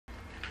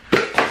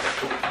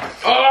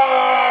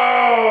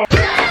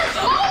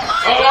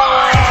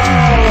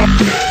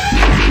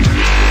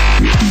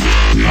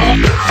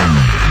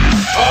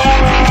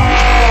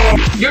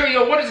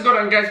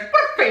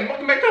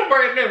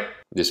right now.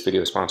 This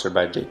video is sponsored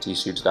by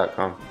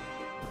JTsuits.com.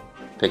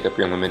 Pick up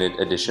your limited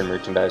edition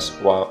merchandise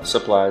while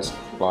supplies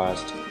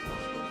last.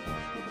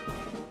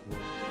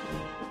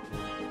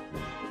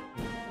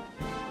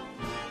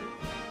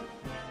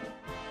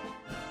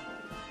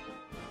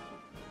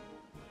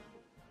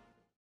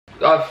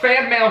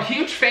 Fan mail,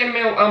 huge fan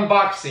mail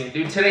unboxing.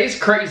 Dude, today's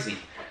crazy.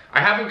 I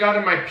haven't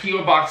gotten my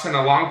P.O. box in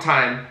a long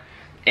time,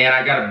 and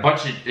I got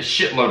a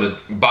shitload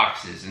of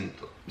boxes and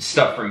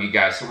stuff from you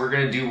guys. So we're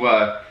gonna do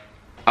a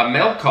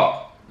mail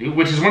call, dude,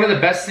 which is one of the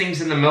best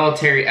things in the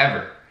military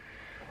ever.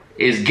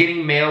 Is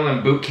getting mail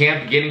in boot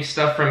camp, getting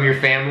stuff from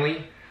your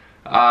family.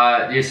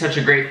 It's such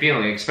a great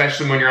feeling,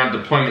 especially when you're on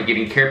deployment,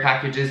 getting care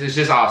packages. It's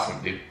just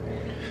awesome, dude.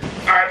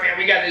 All right, man,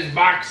 we got this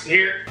box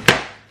here.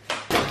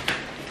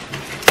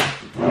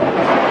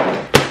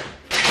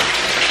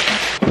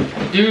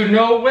 Dude,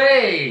 no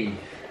way!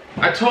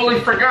 I totally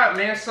forgot,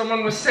 man.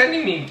 Someone was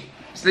sending me.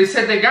 So they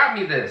said they got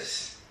me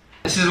this.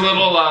 This is a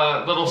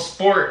little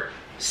sport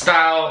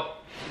style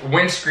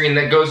windscreen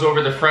that goes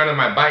over the front of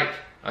my bike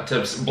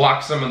to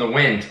block some of the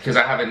wind because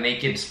I have a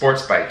naked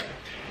sports bike.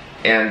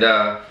 And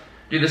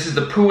dude, this is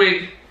the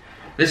Puig.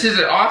 This is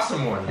an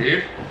awesome one,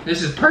 dude.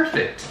 This is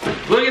perfect.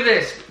 Look at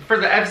this for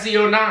the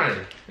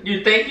FZ09.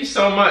 Dude, thank you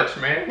so much,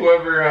 man.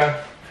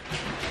 Whoever.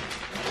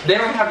 They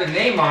don't have the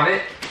name on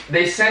it.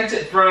 They sent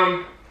it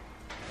from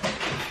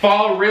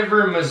Fall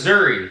River,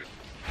 Missouri.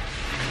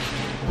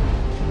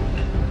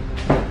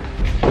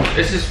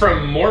 This is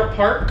from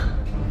Moorpark,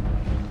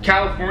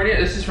 California.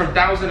 This is from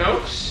Thousand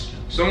Oaks.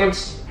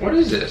 What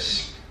is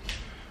this?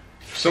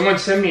 Someone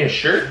sent me a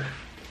shirt?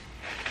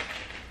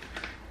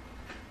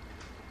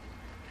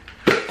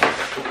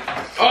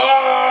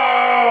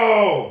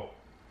 Oh!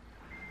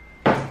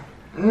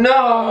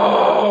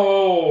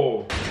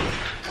 No!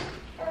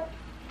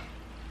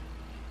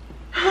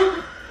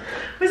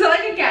 Was it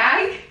like a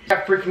gag?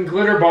 Got freaking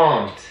glitter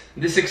bombed.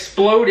 This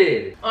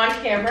exploded. On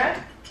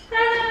camera?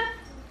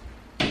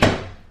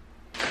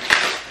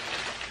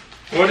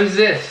 What is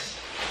this?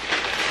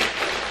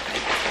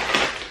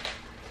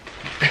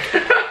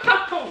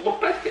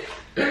 What?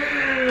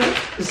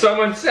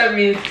 Someone sent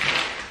me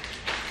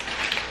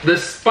the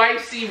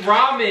spicy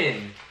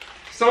ramen.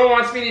 Someone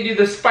wants me to do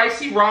the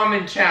spicy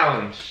ramen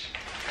challenge.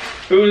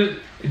 Who?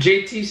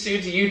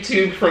 JTsuits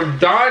YouTube from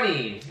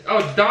Donnie.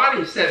 Oh,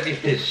 Donnie sent me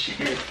this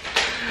shit.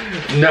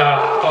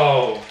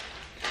 No.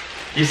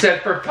 You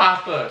said for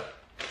Papa.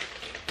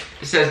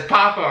 It says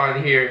Papa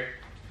on here.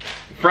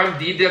 From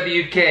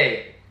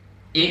DWK.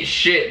 Eat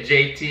shit,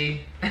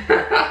 JT.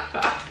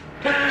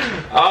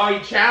 Oh,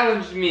 he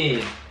challenged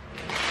me.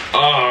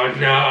 Oh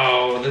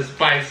no, the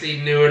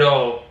spicy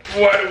noodle.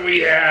 What do we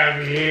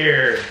have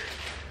here?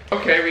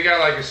 Okay, we got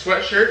like a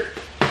sweatshirt.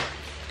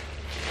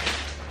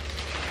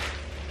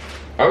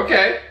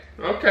 Okay.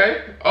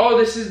 Oh,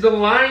 this is the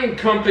Lion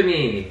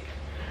Company.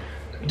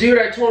 Dude,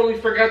 I totally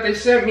forgot he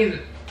was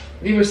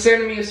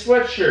sending me a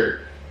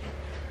sweatshirt.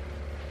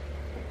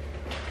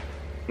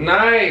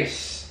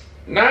 Nice,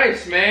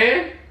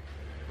 man.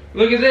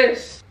 Look at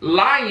this.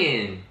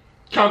 Lion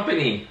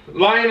Company,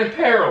 Lion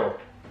Apparel.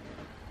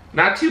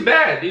 Not too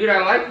bad, dude.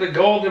 I like the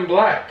gold and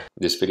black.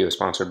 This video is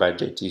sponsored by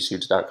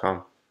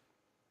JTsuits.com.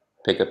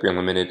 Pick up your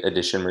limited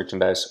edition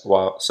merchandise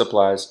while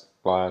supplies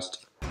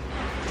last.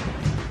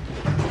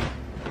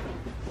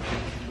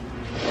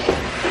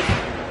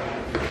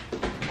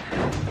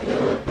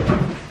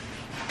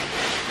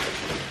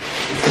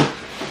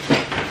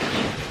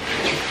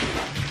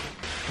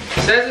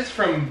 It says it's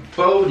from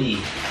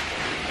Bodie.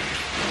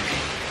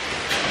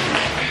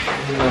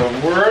 In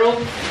the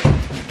world?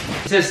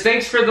 It says,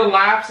 thanks for the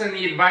laughs and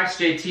the advice,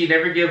 JT.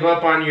 Never give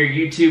up on your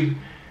YouTube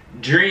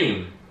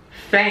dream.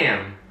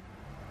 Fam.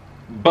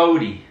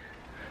 Bodie.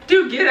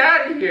 Dude, get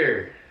out of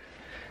here.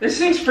 This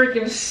thing's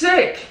freaking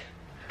sick.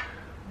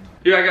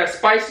 Dude, I got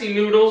spicy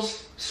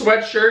noodles,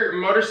 sweatshirt,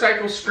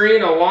 motorcycle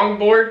screen, a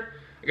longboard.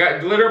 I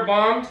got glitter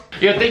bombed.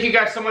 Yeah, thank you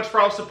guys so much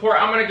for all the support.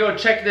 I'm gonna go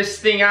check this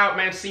thing out,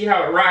 man, see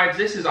how it rides.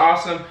 This is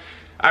awesome.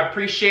 I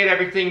appreciate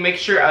everything. Make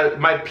sure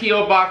my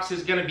P.O. box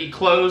is gonna be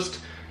closed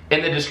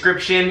in the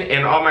description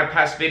and all my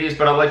past videos,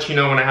 but I'll let you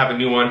know when I have a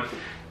new one.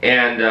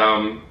 And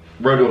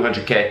road to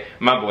 100K,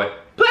 my boy.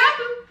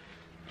 Papa,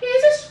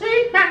 he's a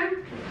sweet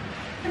man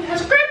and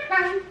has a great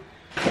plan.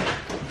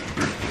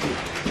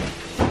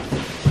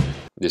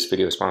 This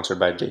video is sponsored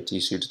by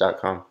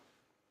JTsuits.com.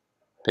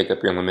 Pick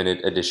up your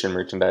limited edition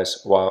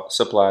merchandise while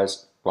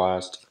supplies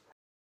last.